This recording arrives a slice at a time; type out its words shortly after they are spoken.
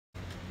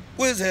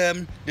What's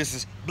happening? This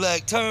is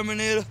Black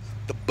Terminator,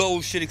 the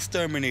bullshit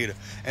exterminator.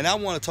 And I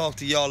want to talk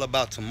to y'all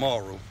about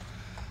tomorrow.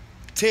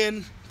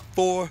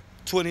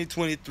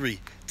 10/4/2023.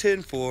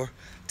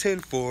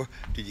 10/4.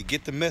 Do you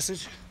get the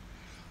message?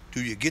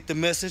 Do you get the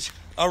message?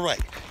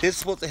 Alright, it's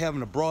supposed to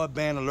have a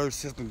broadband alert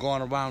system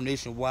going around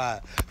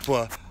nationwide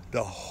for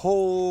the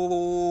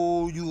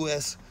whole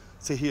US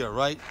to hear,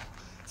 right?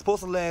 It's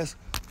supposed to last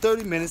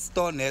 30 minutes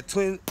starting at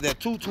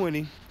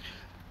 2:20,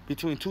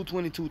 between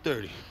 2:20 and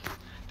 2:30.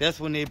 That's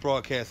when they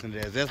broadcasting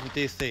it as. That's what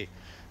they say.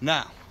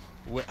 Now,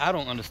 what I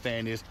don't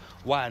understand is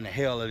why in the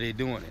hell are they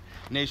doing it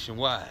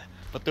nationwide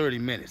for 30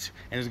 minutes?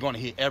 And it's going to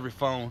hit every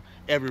phone,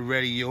 every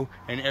radio,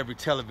 and every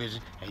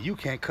television, and you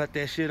can't cut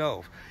that shit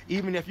off.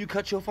 Even if you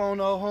cut your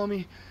phone off,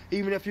 homie,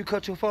 even if you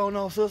cut your phone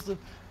off, sister,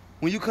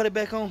 when you cut it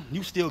back on,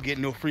 you still get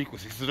no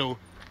frequency. So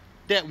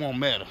that won't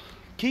matter.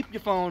 Keep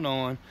your phone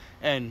on,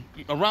 and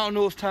around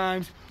those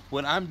times,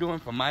 what I'm doing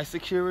for my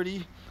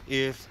security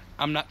is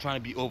I'm not trying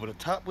to be over the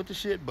top with the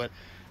shit, but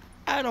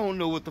I don't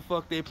know what the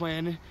fuck they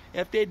planning.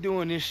 If they're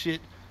doing this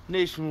shit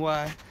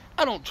nationwide,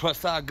 I don't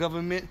trust our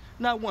government,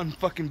 not one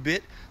fucking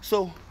bit.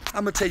 So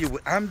I'm gonna tell you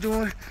what I'm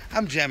doing.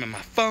 I'm jamming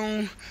my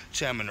phone,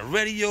 jamming the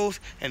radios,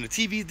 and the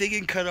TVs they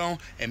getting cut on,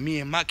 and me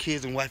and my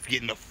kids and wife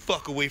getting the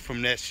fuck away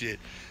from that shit.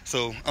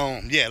 So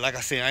yeah, like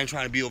I said, I ain't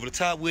trying to be over the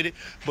top with it,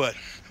 but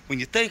when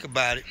you think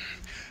about it,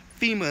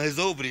 FEMA is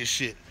over this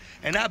shit.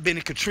 And I've been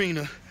in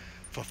Katrina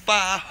for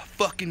 5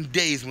 fucking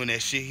days when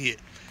that shit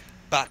hit.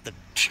 About to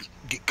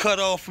get cut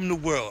off from the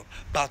world,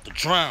 about to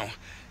drown.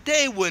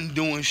 They wasn't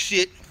doing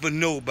shit for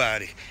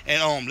nobody.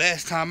 And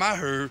last time I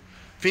heard,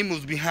 FEMA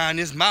was behind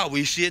this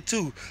Maui shit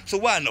too. So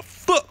why in the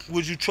fuck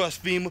would you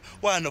trust FEMA?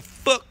 Why in the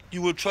fuck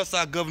you would trust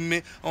our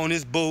government on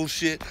this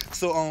bullshit?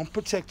 So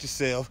protect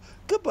yourself.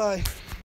 Goodbye.